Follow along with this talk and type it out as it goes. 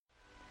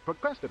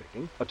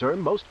Procrastinating, a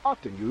term most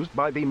often used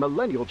by the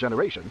millennial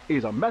generation,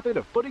 is a method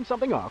of putting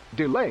something off,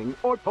 delaying,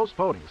 or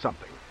postponing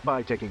something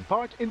by taking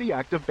part in the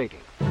act of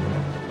baking.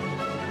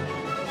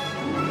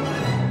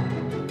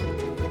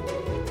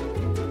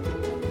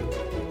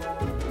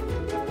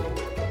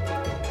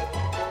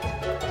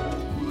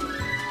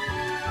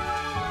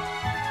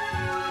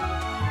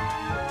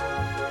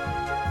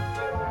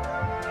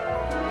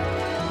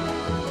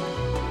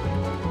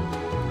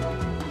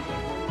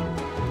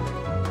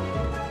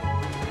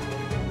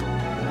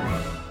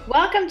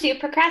 Welcome to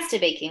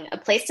Procrastinating, a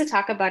place to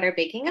talk about our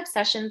baking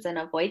obsessions and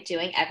avoid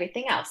doing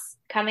everything else.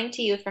 Coming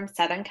to you from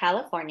Southern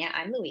California,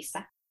 I'm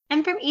Luisa.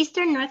 And from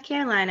Eastern North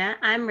Carolina,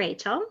 I'm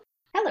Rachel.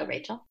 Hello,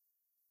 Rachel.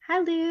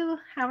 Hello,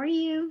 how are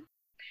you?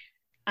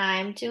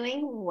 I'm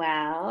doing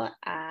well.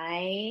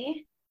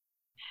 I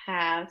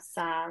have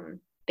some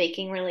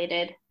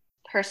baking-related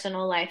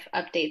personal life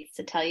updates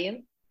to tell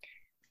you.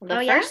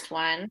 The first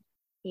one,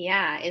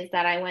 is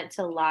that I went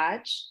to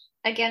Lodge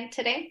again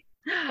today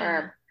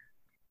for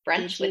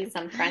brunch with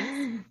some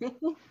friends.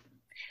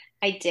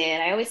 I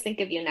did. I always think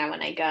of you now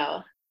when I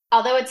go.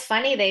 Although it's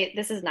funny,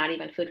 this is not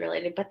even food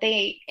related, but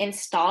they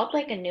installed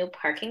like a new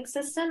parking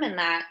system in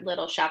that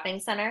little shopping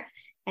center,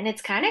 and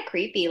it's kind of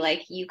creepy.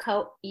 Like you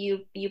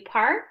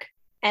park,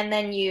 and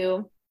then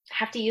you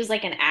have to use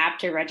like an app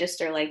to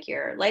register like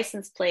your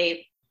license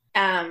plate.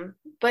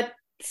 But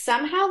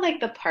somehow like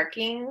the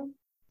parking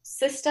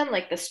system,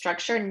 like the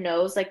structure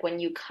knows like when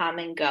you come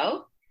and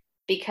go,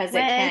 because it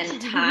can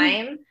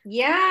time.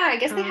 Yeah, I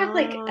guess they have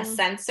like a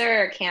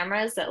sensor or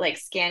cameras that like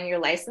scan your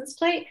license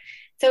plate.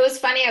 So it was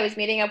funny. I was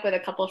meeting up with a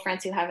couple of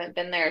friends who haven't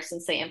been there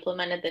since they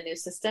implemented the new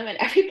system, and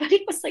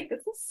everybody was like,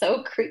 this is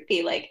so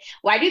creepy. Like,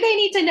 why do they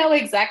need to know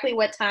exactly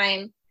what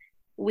time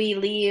we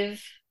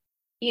leave?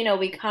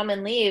 We come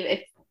and leave.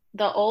 If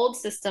the old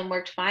system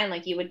worked fine,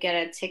 like you would get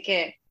a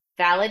ticket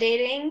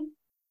validating,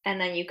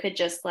 and then you could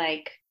just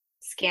like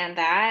scan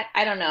that.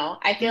 I don't know.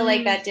 I feel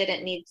like that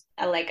didn't need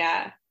like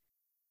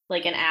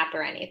an app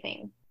or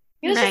anything.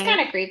 It was just kind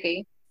of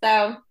creepy.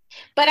 So,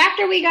 but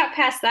after we got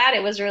past that,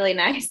 it was really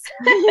nice.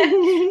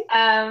 Today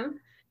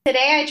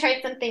I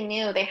tried something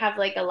new. They have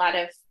like a lot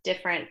of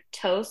different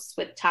toasts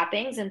with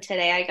toppings, and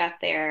today I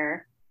got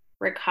their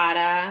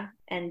ricotta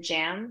and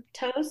jam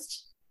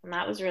toast, and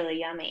that was really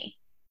yummy.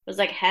 It was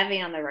like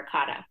heavy on the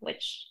ricotta,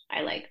 which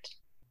I liked.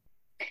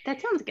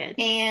 That sounds good.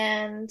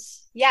 And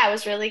yeah, it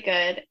was really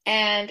good.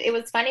 And it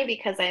was funny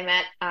because I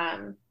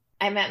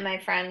met my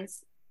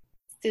friends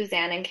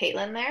Suzanne and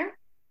Caitlin there,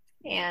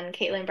 and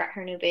Caitlin brought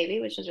her new baby,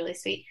 which was really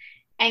sweet.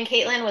 And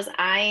Caitlin was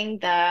eyeing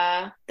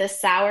the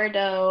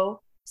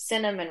sourdough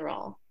cinnamon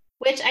roll,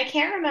 which I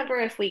can't remember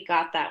if we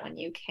got that when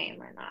you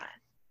came or not.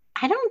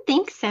 I don't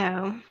think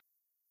so.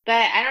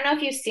 But I don't know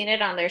if you've seen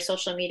it on their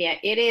social media.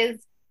 It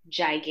is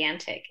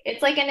gigantic.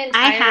 It's like an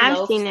entire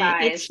loaf seen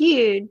size. It's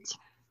huge.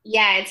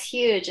 Yeah, it's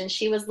huge. And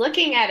she was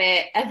looking at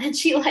it, and then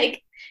she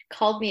like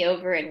called me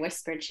over and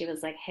whispered. She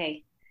was like,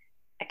 "Hey,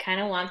 I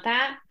kind of want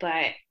that,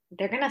 but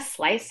they're going to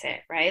slice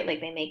it, right?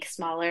 Like they make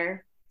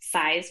smaller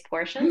size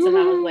portions." And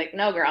I was like,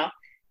 no, girl,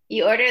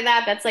 you order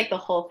that. That's like the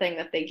whole thing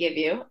that they give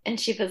you. And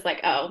she was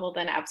like, oh, well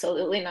then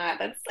absolutely not.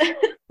 That's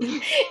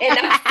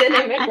enough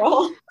cinnamon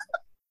roll.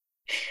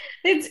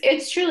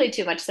 It's truly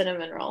too much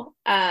cinnamon roll.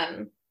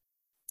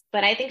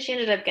 But I think she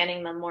ended up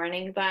getting the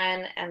morning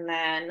bun. And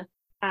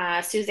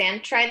then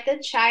Suzanne tried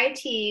the chai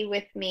tea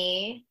with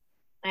me.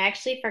 I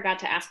actually forgot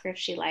to ask her if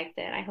she liked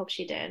it. I hope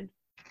she did.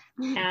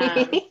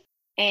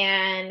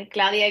 And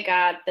Claudia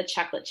got the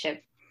chocolate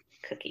chip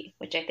cookie,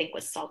 which I think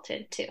was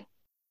salted too.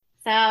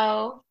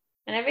 So,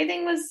 and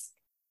everything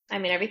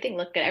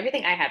looked good.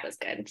 Everything I had was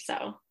good.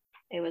 So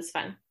it was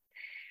fun.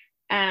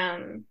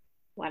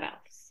 What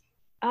else?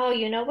 Oh,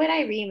 you know what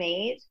I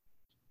remade?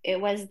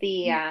 It was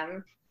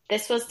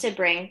this was to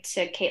bring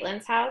to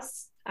Caitlin's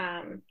house,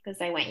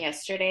 because I went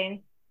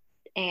yesterday,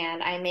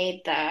 and I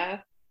made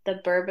the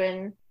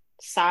bourbon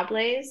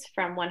sablés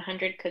from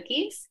 100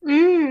 Cookies.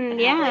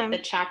 Have, like, the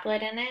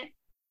chocolate in it.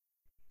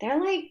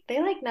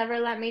 They never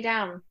let me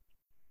down.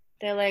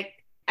 They're like,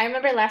 I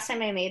remember last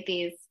time I made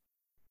these,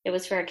 it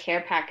was for a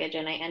care package,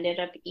 and I ended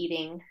up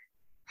eating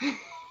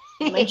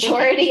the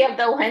majority of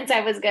the ones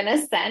I was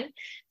gonna send.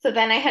 So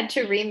then I had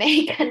to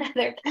remake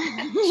another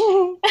batch.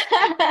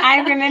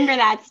 I remember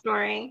that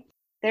story.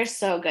 They're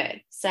so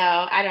good. So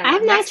I don't know.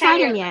 I've not tried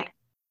them yet.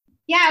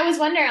 Yeah, I was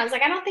wondering. I was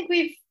like, I don't think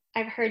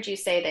I've heard you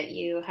say that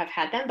you have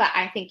had them, but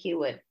I think you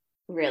would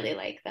really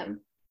like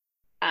them.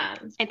 I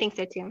think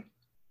so too.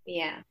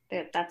 Yeah,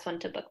 that's one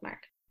to bookmark.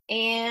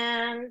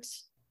 And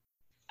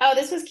oh,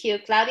 this was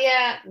cute.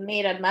 Claudia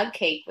made a mug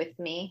cake with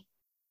me,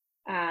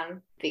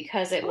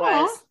 because it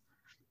was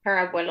her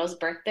abuelo's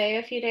birthday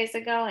a few days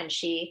ago, and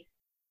she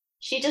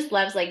just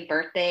loves like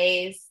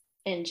birthdays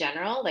in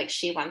general. Like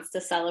she wants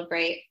to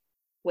celebrate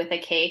with a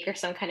cake or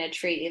some kind of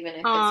treat, even if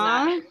it's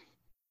not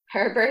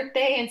her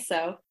birthday. And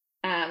so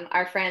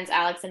our friends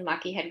Alex and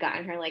Maki had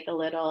gotten her like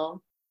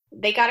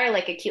they got her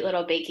like a cute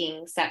little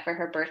baking set for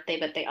her birthday,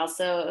 but they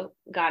also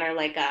got her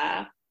like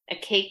a a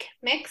cake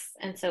mix,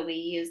 and so we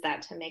used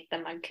that to make the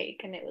mug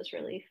cake, and it was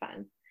really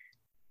fun.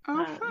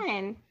 Oh,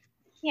 fun.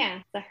 Yeah,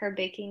 her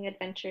baking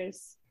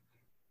adventures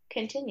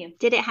continue.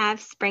 Did it have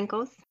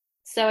sprinkles?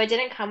 So it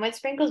didn't come with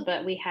sprinkles,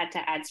 but we had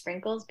to add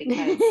sprinkles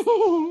because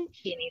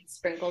she needs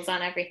sprinkles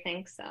on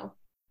everything. So,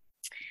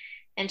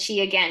 and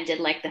she again did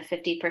like the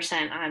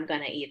 50%. I'm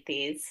gonna eat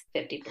these.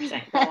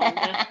 50% go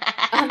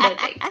on the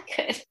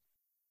baked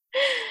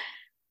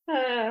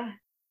good.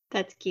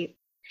 That's cute.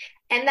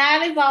 And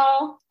that is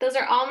all. Those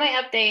are all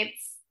my updates.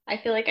 I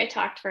feel like I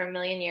talked for a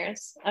million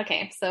years.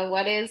 Okay, so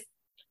what is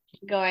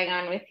going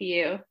on with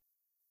you?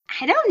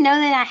 I don't know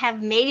that I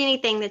have made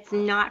anything that's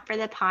not for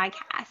the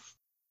podcast.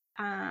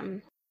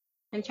 I'm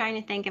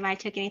trying to think if I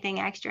took anything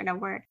extra to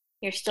work.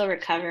 You're still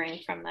recovering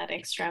from that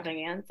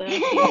extravaganza.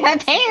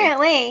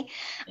 Apparently. Yeah.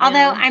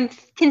 Although I'm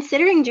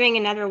considering doing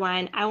another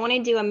one. I want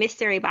to do a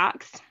mystery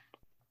box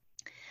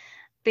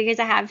because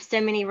I have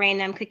so many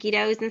random cookie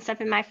doughs and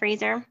stuff in my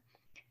freezer.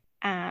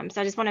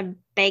 So I just want to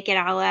bake it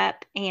all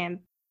up and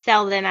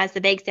sell them as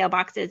the bake sale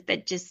boxes,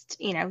 but just,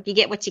 you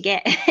get what you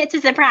get. It's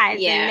a surprise.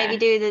 Yeah. And maybe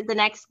do the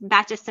next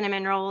batch of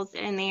cinnamon rolls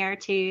in there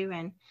too.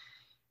 And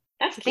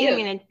that's I think I'm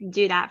going to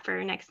do that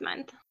for next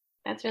month.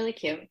 That's really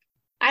cute.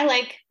 I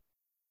like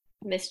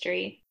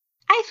mystery.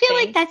 I feel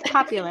like that's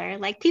popular.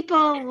 Like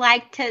people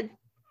like to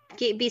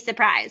be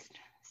surprised.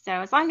 So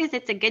as long as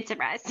it's a good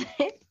surprise,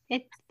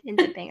 it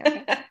ends up being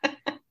okay.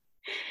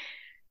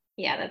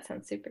 Yeah, that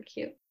sounds super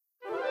cute.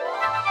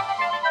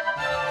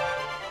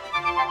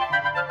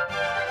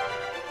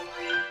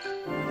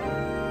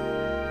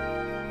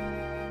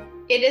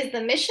 It is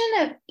the mission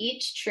of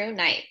each true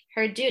knight,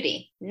 her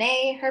duty,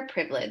 nay, her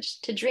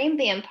privilege, to dream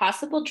the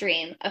impossible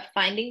dream of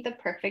finding the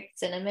perfect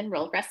cinnamon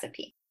roll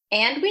recipe.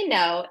 And we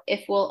know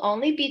if we'll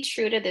only be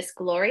true to this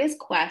glorious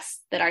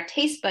quest, that our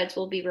taste buds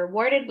will be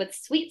rewarded with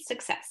sweet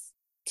success.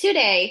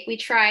 Today, we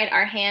tried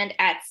our hand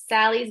at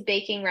Sally's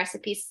baking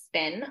recipe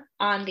spin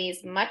on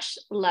these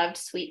much-loved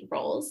sweet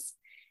rolls.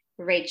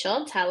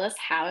 Rachel, tell us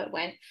how it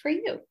went for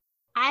you.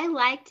 I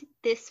liked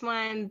this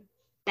one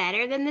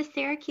better than the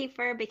Sarah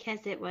Kiefer because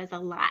it was a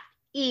lot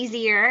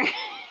easier.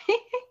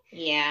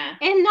 Yeah.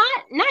 And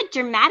not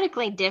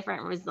dramatically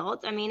different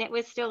results. I mean, it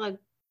was still a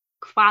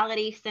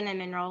quality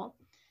cinnamon roll.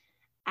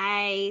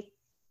 I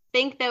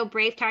think, though,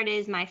 Brave Tart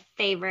is my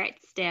favorite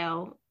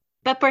still.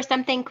 But for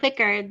something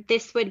quicker,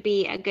 this would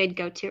be a good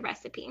go-to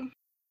recipe.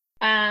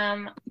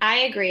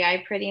 I agree.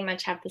 I pretty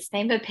much have the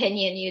same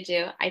opinion you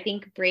do. I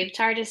think Brave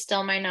Tart is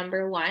still my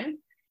number one,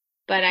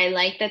 but I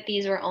like that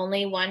these were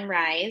only one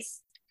rise.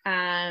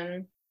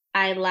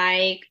 I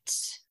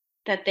liked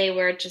that they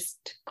were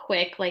just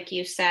quick, like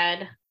you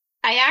said.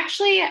 I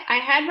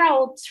had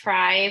Raul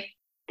try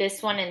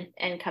this one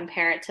and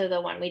compare it to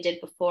the one we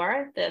did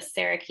before, the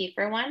Sarah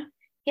Kiefer one.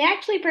 He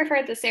actually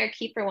preferred the Sarah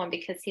Kiefer one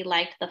because he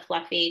liked the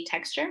fluffy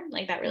texture.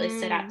 Like that really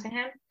stood out to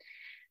him.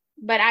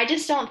 But I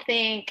just don't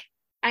think,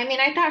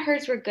 I thought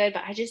hers were good,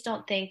 but I just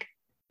don't think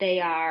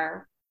they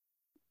are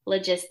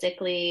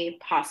logistically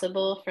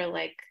possible for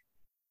like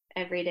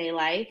everyday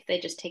life. They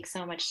just take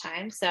so much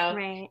time. So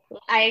right.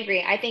 I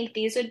agree. I think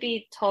these would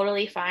be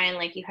totally fine.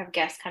 Like you have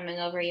guests coming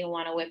over, you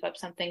want to whip up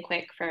something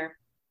quick for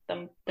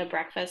the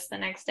breakfast the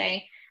next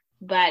day.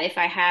 But if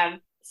I have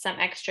some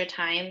extra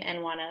time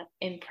and want to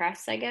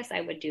impress, I guess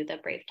I would do the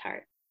Brave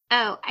Tart.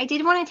 Oh, I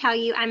did want to tell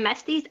you, I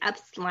messed these up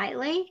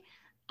slightly.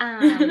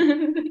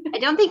 I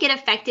don't think it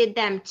affected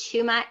them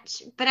too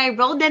much, but I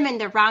rolled them in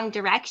the wrong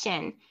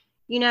direction.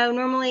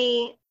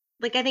 Normally,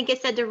 like I think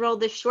it said to roll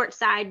the short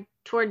side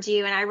towards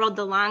you, and I rolled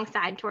the long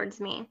side towards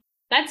me.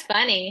 That's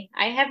funny.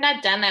 I have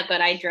not done that, but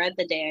I dread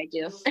the day I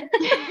do.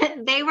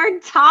 They were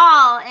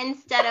tall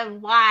instead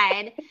of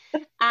wide.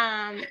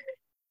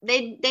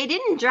 They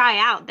didn't dry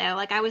out though.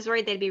 Like I was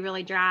worried they'd be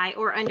really dry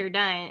or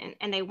underdone,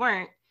 and they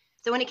weren't.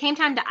 So when it came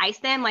time to ice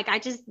them, like I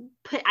just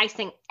put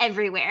icing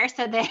everywhere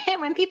so that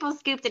when people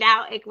scooped it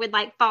out, it would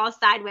like fall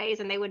sideways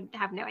and they would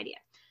have no idea.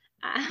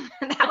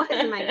 That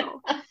was my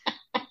goal.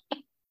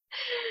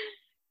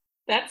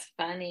 That's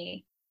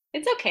funny.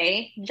 It's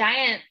okay.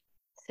 Giant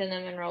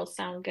cinnamon rolls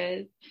sound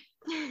good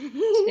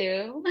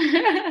too.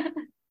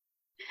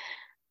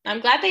 I'm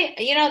glad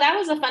that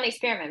was a fun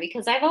experiment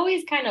because I've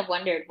always kind of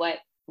wondered what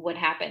would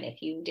happen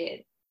if you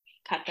did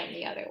cut them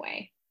the other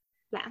way.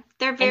 Yeah,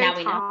 they're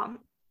very tall.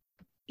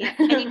 Yeah,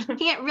 and you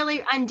can't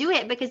really undo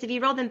it because if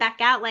you roll them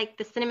back out, like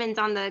the cinnamon's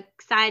on the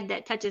side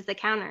that touches the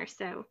counter,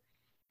 so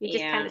you're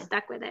just kind of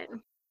stuck with it.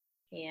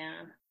 Yeah.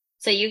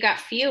 So you got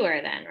fewer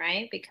then,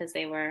 right? Because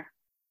they were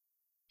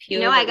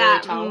fewer. No, I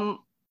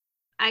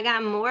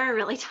got more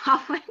really tall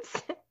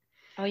ones.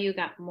 Oh, you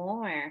got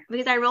more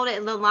because I rolled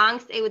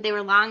it they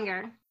were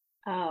longer.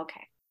 Oh,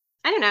 okay.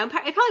 I don't know.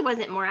 It probably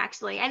wasn't more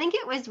actually. I think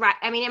it was right.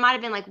 It might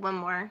have been like one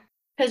more.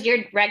 Because your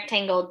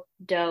rectangle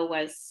dough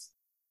was.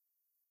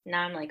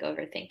 Now I'm like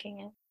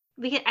overthinking it.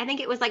 Because I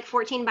think it was like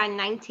 14 by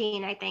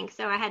 19, I think.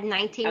 So I had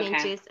 19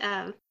 inches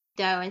of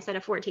dough instead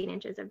of 14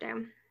 inches of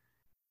dough.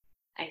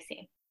 I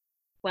see.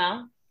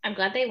 Well, I'm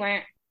glad they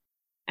weren't.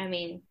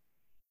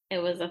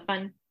 It was a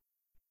fun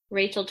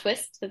Rachel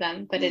twist to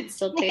them, but it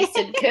still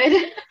tasted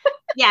good.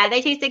 Yeah,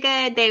 they tasted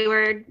good. They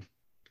were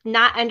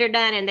not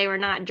underdone and they were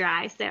not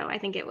dry. So I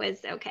think it was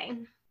okay.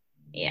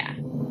 Yeah.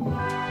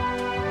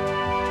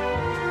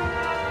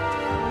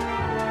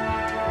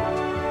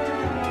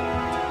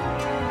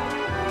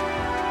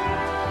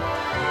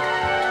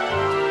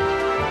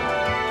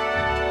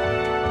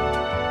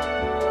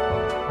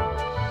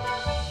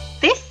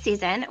 This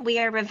season, we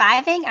are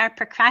reviving our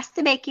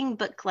Procrastinating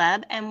Book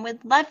Club and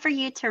would love for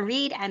you to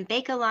read and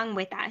bake along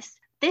with us.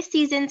 This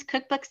season's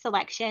cookbook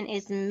selection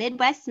is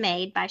Midwest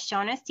Made by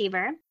Shauna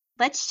Stever.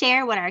 Let's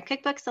share what our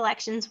cookbook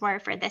selections were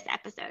for this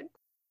episode.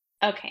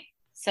 Okay,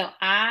 so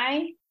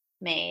I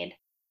made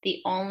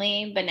the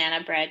only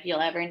banana bread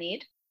you'll ever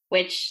need,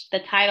 which the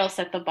title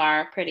set the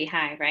bar pretty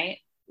high, right?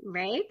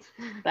 Right.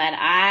 But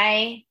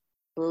I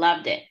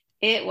loved it.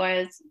 It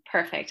was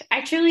perfect.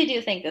 I truly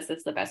do think this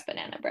is the best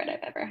banana bread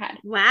I've ever had.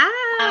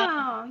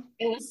 Wow.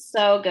 It was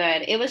so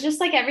good. It was just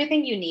like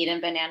everything you need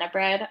in banana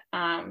bread.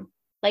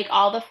 Like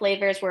all the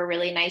flavors were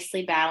really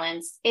nicely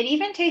balanced. It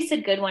even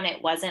tasted good when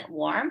it wasn't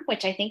warm,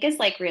 which I think is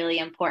like really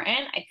important.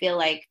 I feel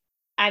like,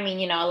 I mean,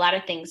 you know, a lot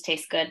of things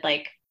taste good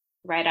like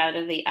right out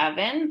of the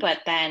oven,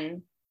 but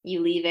then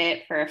you leave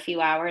it for a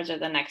few hours or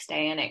the next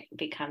day and it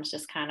becomes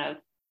just kind of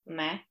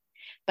meh.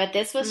 But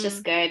this was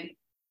just good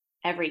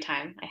every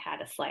time I had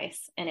a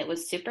slice, and it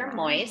was super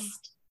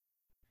moist.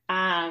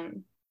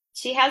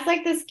 She has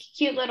like this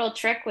cute little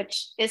trick,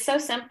 which is so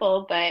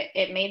simple, but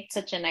it made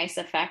such a nice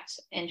effect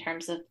in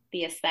terms of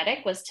the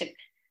aesthetic, was to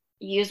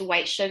use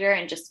white sugar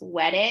and just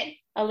wet it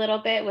a little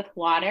bit with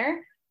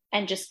water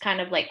and just kind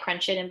of like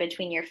crunch it in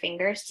between your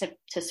fingers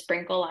to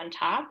sprinkle on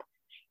top.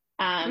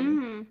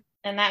 And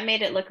that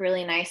made it look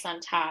really nice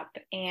on top.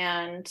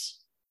 And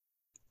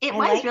it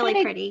was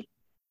really pretty.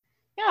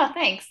 Oh,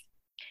 thanks.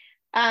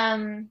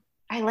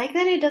 I like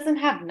that it doesn't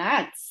have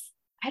nuts.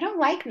 I don't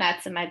like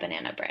nuts in my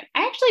banana bread.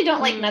 I actually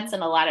don't like nuts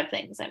in a lot of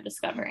things, I'm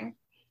discovering.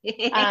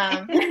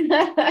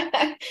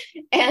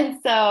 And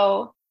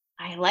so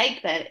I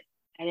like that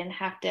I didn't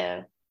have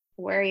to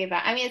worry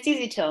about, I mean, it's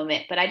easy to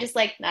omit, but I just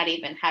like not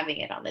even having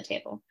it on the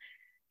table.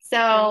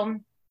 So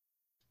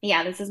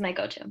yeah, this is my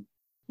go-to.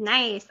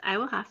 Nice. I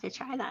will have to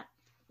try that.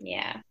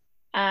 Yeah.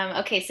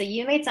 Okay, so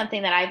you made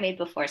something that I've made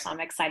before, so I'm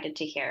excited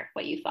to hear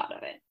what you thought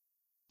of it.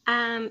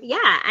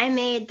 Yeah, I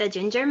made the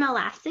ginger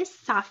molasses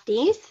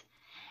softies,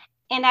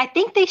 and I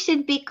think they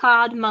should be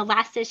called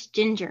molasses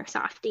ginger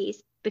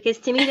softies because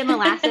to me the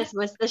molasses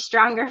was the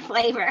stronger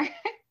flavor.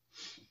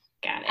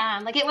 Got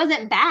it. Like it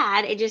wasn't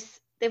bad.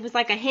 It was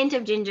like a hint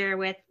of ginger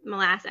with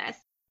molasses.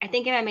 I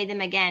think if I made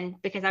them again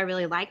because I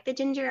really like the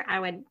ginger, I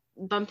would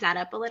bump that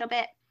up a little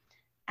bit.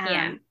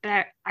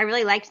 But I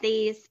really liked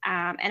these,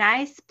 and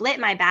I split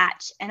my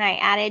batch and I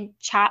added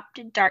chopped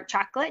dark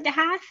chocolate to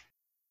half.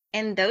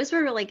 And those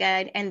were really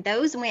good. And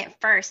those went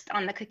first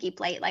on the cookie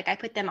plate. Like I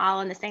put them all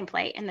on the same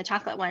plate and the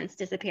chocolate ones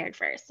disappeared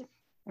first.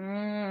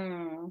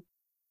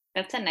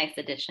 That's a nice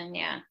addition.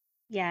 Yeah.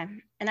 Yeah.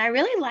 And I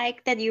really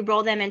like that you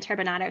roll them in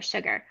turbinado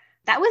sugar.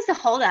 That was the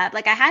holdup.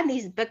 Like I had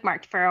these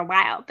bookmarked for a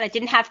while, but I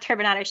didn't have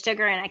turbinado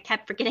sugar and I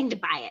kept forgetting to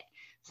buy it.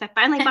 So I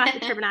finally bought the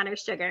turbinado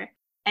sugar.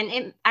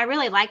 And I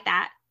really like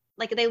that.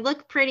 Like they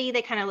look pretty.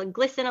 They kind of look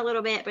glisten a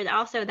little bit, but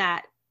also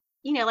that,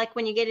 you know, like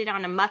when you get it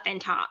on a muffin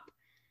top,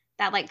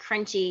 that like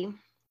crunchy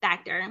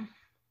factor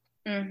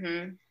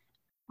when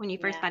you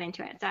first bite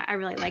into it. So I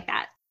really like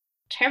that.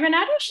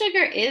 Turbinado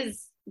sugar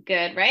is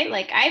good, right?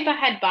 Like I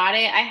had bought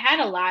it. I had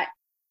a lot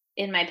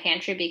in my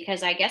pantry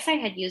because I guess I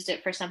had used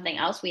it for something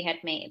else we had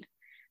made.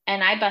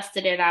 And I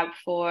busted it out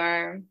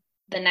for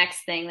the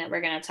next thing that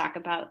we're going to talk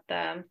about,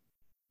 the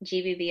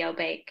GBBO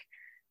bake.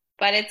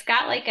 But it's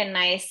got like a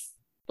nice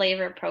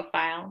flavor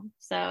profile.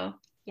 So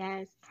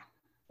yes.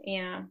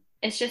 Yeah.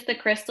 It's just the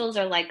crystals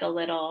are like a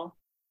little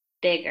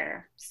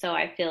bigger, so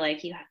I feel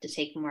like you have to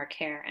take more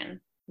care in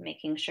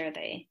making sure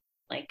they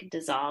like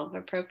dissolve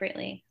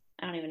appropriately.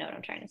 I don't even know what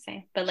I'm trying to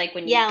say, but like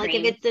when you like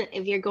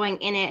if you're going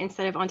in it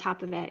instead of on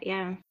top of it.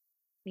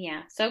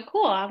 Yeah, so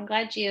cool. I'm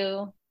glad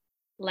you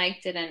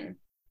liked it and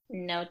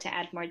know to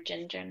add more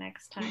ginger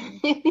next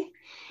time.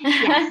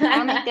 Yes,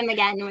 I'll make them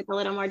again with a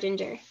little more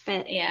ginger,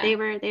 but yeah, they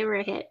were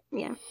a hit.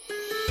 Yeah.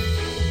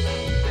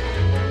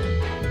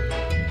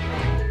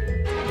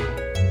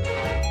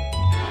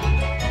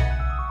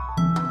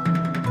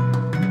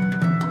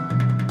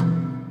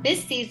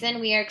 This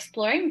season, we are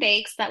exploring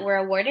bakes that were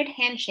awarded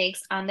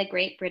handshakes on the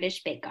Great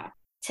British Bake Off.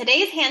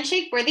 Today's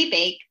handshake-worthy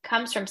bake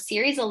comes from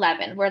Series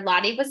 11, where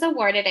Lottie was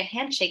awarded a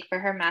handshake for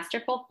her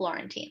masterful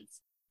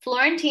Florentines.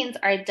 Florentines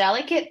are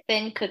delicate,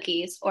 thin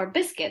cookies, or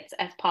biscuits,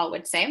 as Paul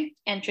would say,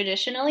 and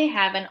traditionally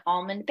have an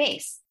almond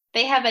base.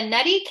 They have a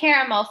nutty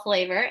caramel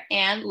flavor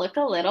and look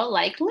a little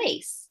like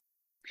lace.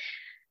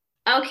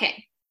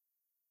 Okay,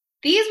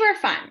 these were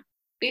fun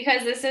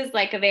because this is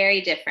like a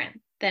very different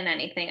than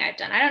anything I've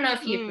done. I don't know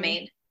if you've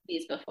made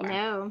these before.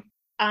 No.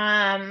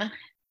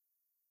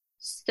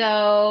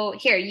 So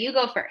here, you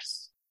go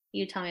first.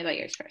 You tell me about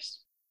yours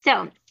first.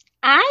 So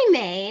I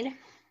made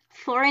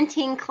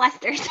Florentine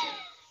clusters.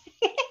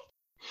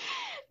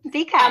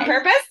 Because on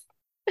purpose?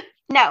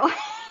 No.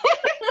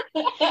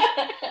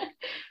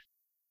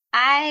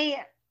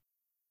 I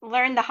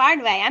learned the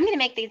hard way. I'm going to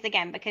make these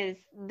again because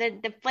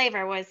the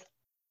flavor was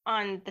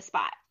on the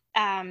spot.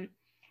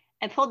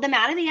 I pulled them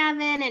out of the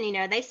oven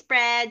and, they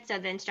spread. So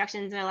the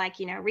instructions are like,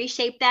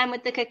 reshape them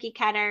with the cookie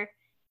cutter.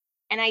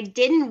 And I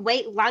didn't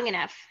wait long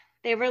enough.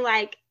 They were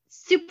like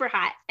super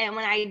hot. And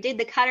when I did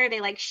the cutter,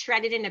 they like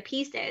shredded into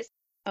pieces.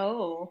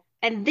 Oh.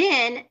 And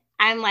then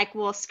I'm like,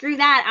 well, screw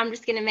that. I'm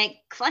just going to make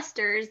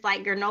clusters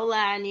like granola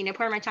and,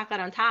 pour my chocolate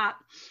on top.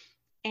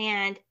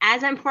 And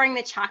as I'm pouring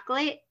the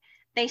chocolate,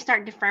 they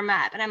start to firm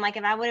up. And I'm like,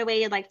 if I would have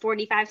waited like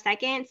 45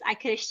 seconds, I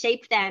could have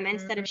shaped them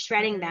instead of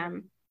shredding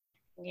them.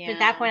 Yeah. But at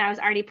that point, I was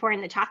already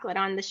pouring the chocolate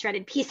on the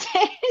shredded pieces.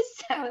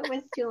 So it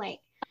was too late.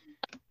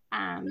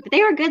 But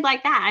they were good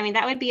like that. I mean,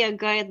 that would be a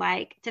good,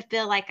 like, to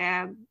fill like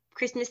a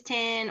Christmas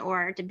tin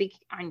or to be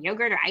on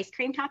yogurt or ice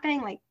cream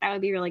topping. Like, that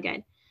would be really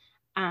good.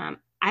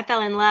 I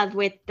fell in love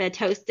with the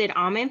toasted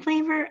almond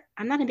flavor.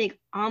 I'm not a big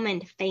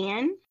almond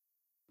fan,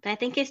 but I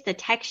think it's the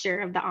texture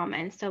of the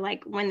almonds. So,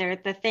 like, when they're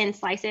the thin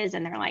slices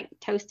and they're, like,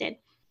 toasted,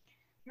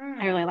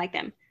 I really like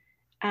them.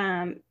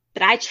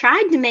 But I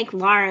tried to make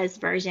Laura's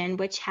version,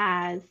 which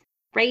has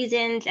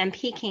raisins and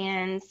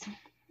pecans,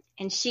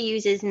 and she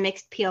uses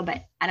mixed peel,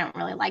 but I don't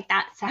really like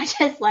that, so I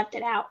just left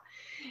it out.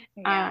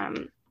 Yeah.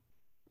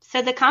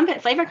 So the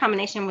flavor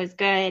combination was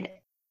good.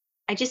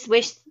 I just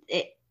wish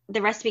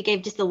the recipe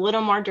gave just a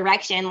little more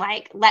direction,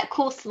 like let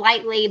cool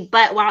slightly,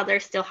 but while they're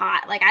still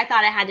hot. Like I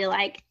thought I had to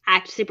like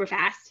act super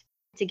fast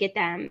to get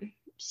them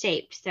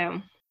shaped.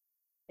 So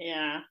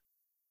yeah,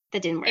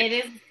 that didn't work. It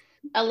is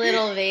a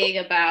little vague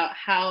about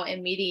how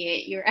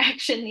immediate your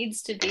action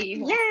needs to be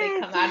once they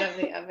come out of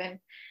the oven.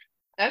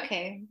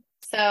 Okay,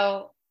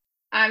 so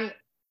I'm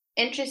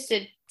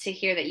interested to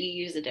hear that you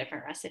use a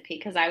different recipe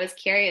because I was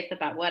curious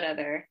about what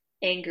other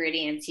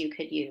ingredients you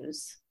could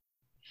use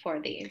for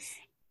these.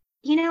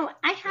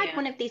 I had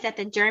one of these at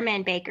the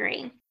German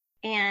bakery,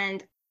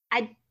 and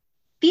I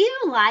feel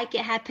like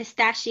it had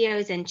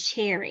pistachios and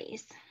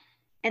cherries.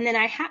 And then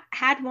I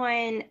had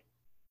one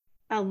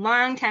a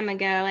long time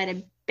ago at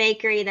a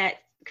bakery that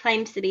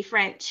claims to be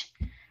French.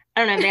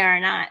 I don't know if they are or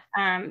not.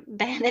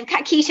 But they've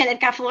got quiche and they've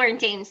got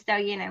Florentines, so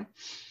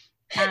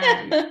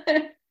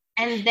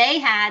and they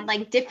had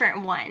like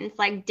different ones,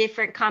 like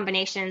different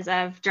combinations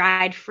of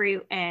dried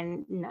fruit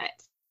and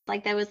nuts.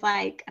 Like there was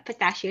like a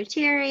pistachio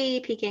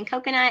cherry, pecan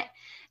coconut.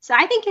 So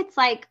I think it's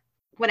like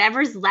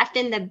whatever's left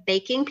in the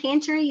baking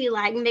pantry, you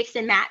like mix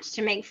and match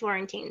to make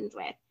Florentines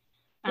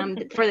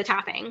with for the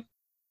topping.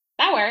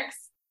 That works.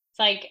 It's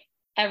like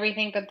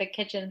everything but the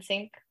kitchen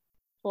sink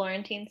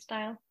Florentine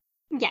style.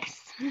 Yes.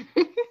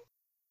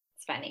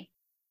 It's funny.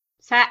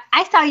 So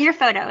I saw your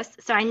photos,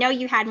 so I know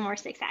you had more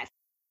success.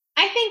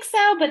 I think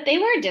so, but they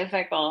were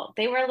difficult.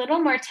 They were a little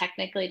more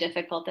technically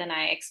difficult than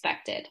I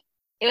expected.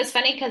 It was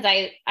funny because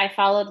I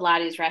followed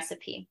Lottie's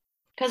recipe.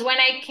 Because when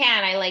I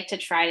can, I like to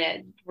try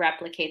to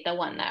replicate the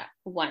one that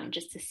won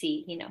just to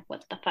see,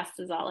 what the fuss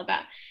is all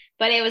about.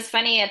 But it was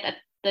funny at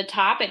the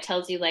top, it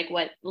tells you like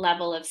what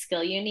level of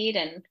skill you need.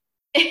 And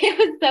it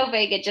was so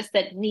vague. It just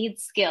said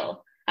needs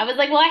skill. I was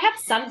like, well, I have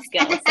some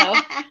skill. So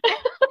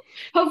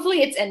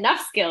hopefully it's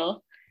enough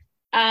skill.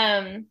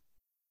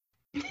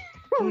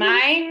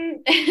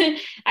 Mine,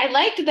 I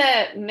liked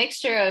the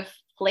mixture of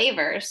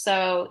flavors.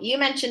 So you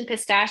mentioned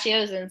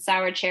pistachios and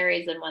sour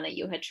cherries in one that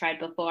you had tried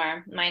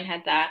before. Mine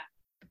had that.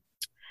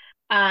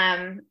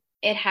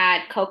 It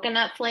had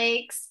coconut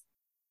flakes.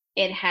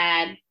 It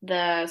had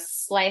the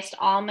sliced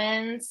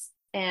almonds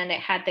and it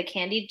had the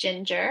candied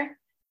ginger.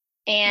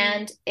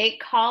 And it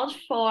called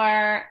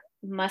for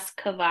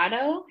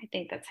muscovado. I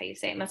think that's how you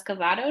say it.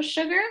 Muscovado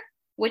sugar,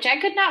 which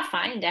I could not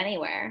find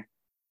anywhere.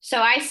 So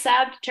I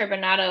subbed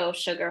turbinado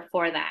sugar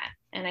for that,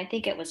 and I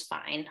think it was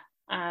fine.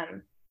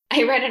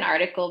 I read an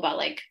article about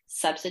like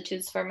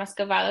substitutes for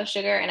muscovado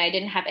sugar, and I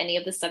didn't have any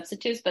of the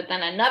substitutes, but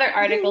then another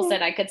article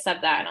said I could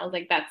sub that, and I was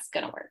like, that's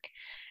gonna work.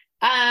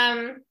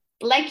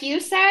 Like you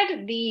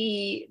said,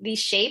 the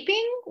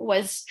shaping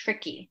was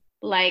tricky.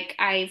 Like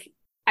I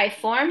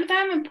formed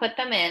them and put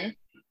them in,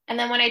 and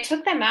then when I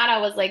took them out,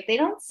 I was like, they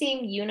don't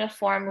seem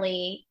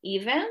uniformly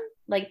even.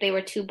 Like they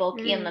were too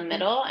bulky in the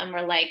middle, and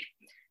were like,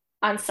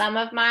 on some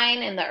of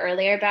mine in the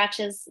earlier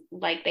batches,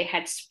 like they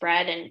had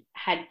spread and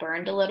had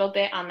burned a little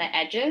bit on the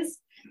edges.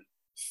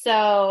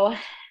 So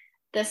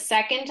the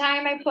second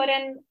time I put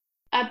in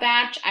a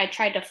batch, I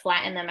tried to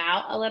flatten them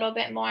out a little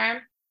bit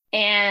more.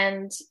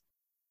 And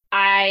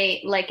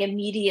I like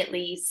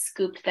immediately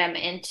scooped them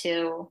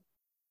into,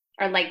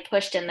 or like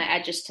pushed in the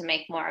edges to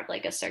make more of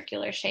like a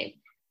circular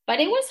shape. But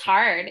it was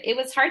hard. It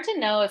was hard to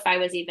know if I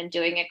was even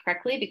doing it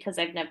correctly because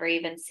I've never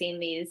even seen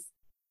these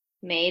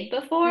made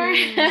before.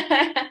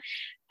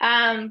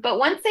 But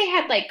once they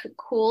had like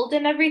cooled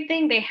and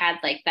everything, they had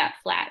like that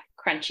flat,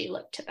 crunchy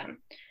look to them.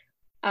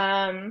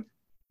 I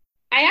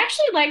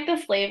actually like the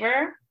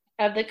flavor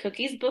of the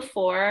cookies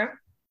before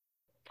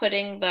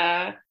putting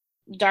the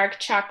dark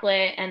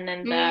chocolate and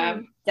then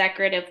the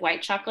decorative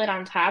white chocolate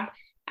on top.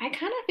 I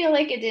kind of feel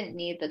like it didn't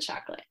need the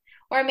chocolate.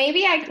 Or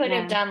maybe I could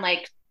have done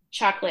like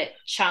chocolate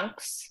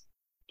chunks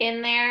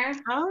in there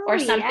or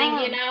something,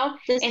 you know,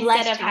 just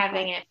instead of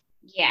having it.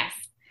 Yes.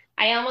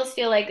 I almost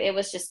feel like it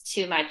was just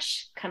too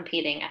much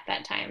competing at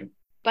that time.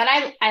 But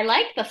I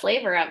like the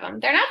flavor of them.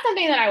 They're not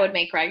something that I would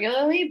make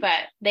regularly,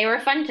 but they were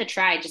fun to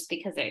try just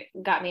because it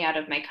got me out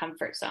of my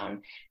comfort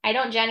zone. I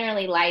don't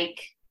generally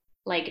like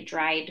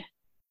dried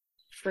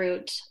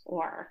fruit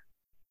or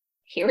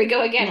here we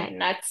go again,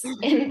 nuts.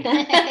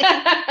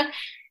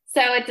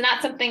 So it's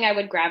not something I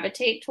would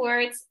gravitate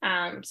towards.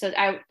 So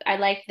I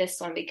like this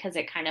one because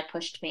it kind of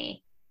pushed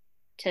me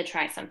to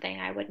try something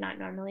I would not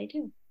normally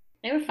do.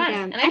 They were fun.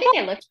 Yeah. And I think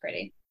they looked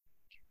pretty.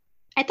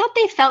 I thought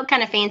they felt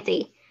kind of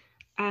fancy.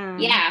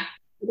 Yeah.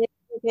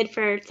 Good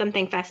for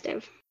something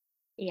festive.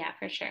 Yeah,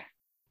 for sure.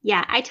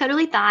 Yeah, I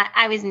totally thought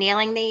I was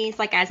nailing these,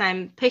 like as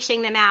I'm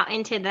pushing them out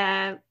into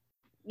the,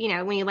 you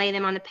know, when you lay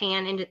them on the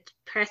pan and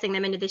pressing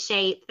them into the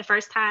shape the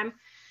first time.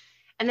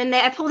 And then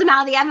I pulled them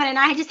out of the oven and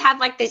I just have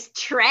like this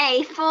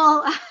tray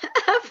full of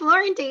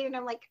Florentine. And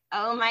I'm like,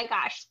 oh my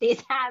gosh,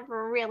 these have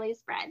really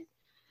spread.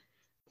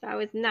 So I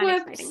was not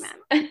expecting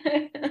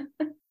that.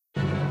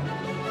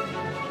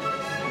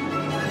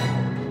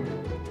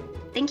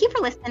 Thank you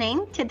for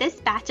listening to this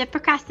batch of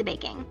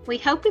Procrastibaking. We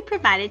hope we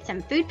provided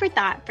some food for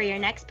thought for your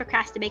next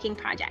Procrastibaking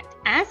project.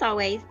 As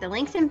always, the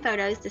links and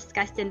photos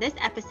discussed in this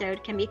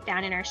episode can be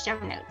found in our show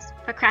notes.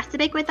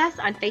 Procrastinate with us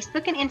on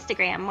Facebook and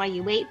Instagram while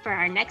you wait for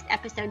our next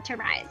episode to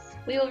rise.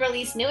 We will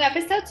release new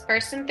episodes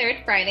first and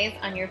third Fridays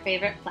on your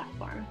favorite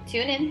platform.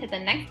 Tune in to the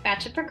next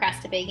batch of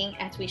Procrastibaking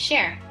as we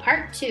share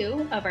part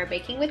 2 of our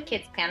Baking with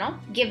Kids panel,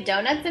 give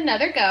donuts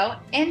another go,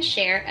 and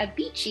share a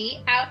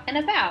beachy out and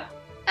about.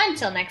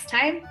 Until next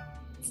time,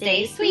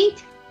 stay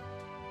sweet.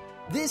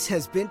 This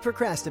has been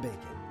Procrastibaking.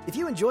 If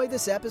you enjoyed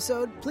this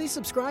episode, please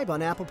subscribe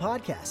on Apple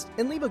Podcasts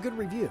and leave a good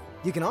review.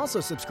 You can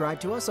also subscribe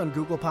to us on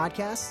Google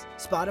Podcasts,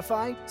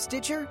 Spotify,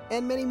 Stitcher,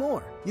 and many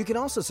more. You can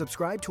also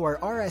subscribe to our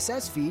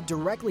RSS feed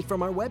directly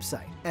from our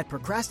website at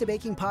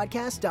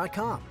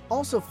procrastinabakingpodcast.com.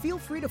 Also, feel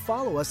free to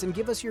follow us and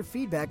give us your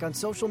feedback on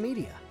social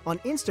media. On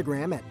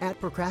Instagram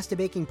at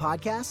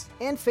procrastinabakingpodcast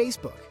and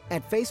Facebook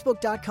at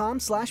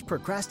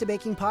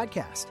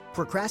facebook.com/procrastinabakingpodcast.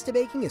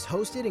 Procrastinabaking is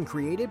hosted and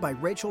created by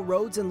Rachel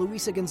Rhodes and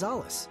Luisa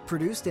Gonzalez.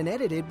 Produced and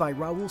edited by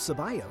Raul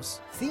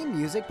Ceballos. Theme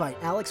music by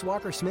Alex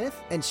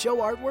Walker-Smith and show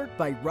artwork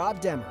by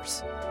Rob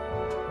Demers.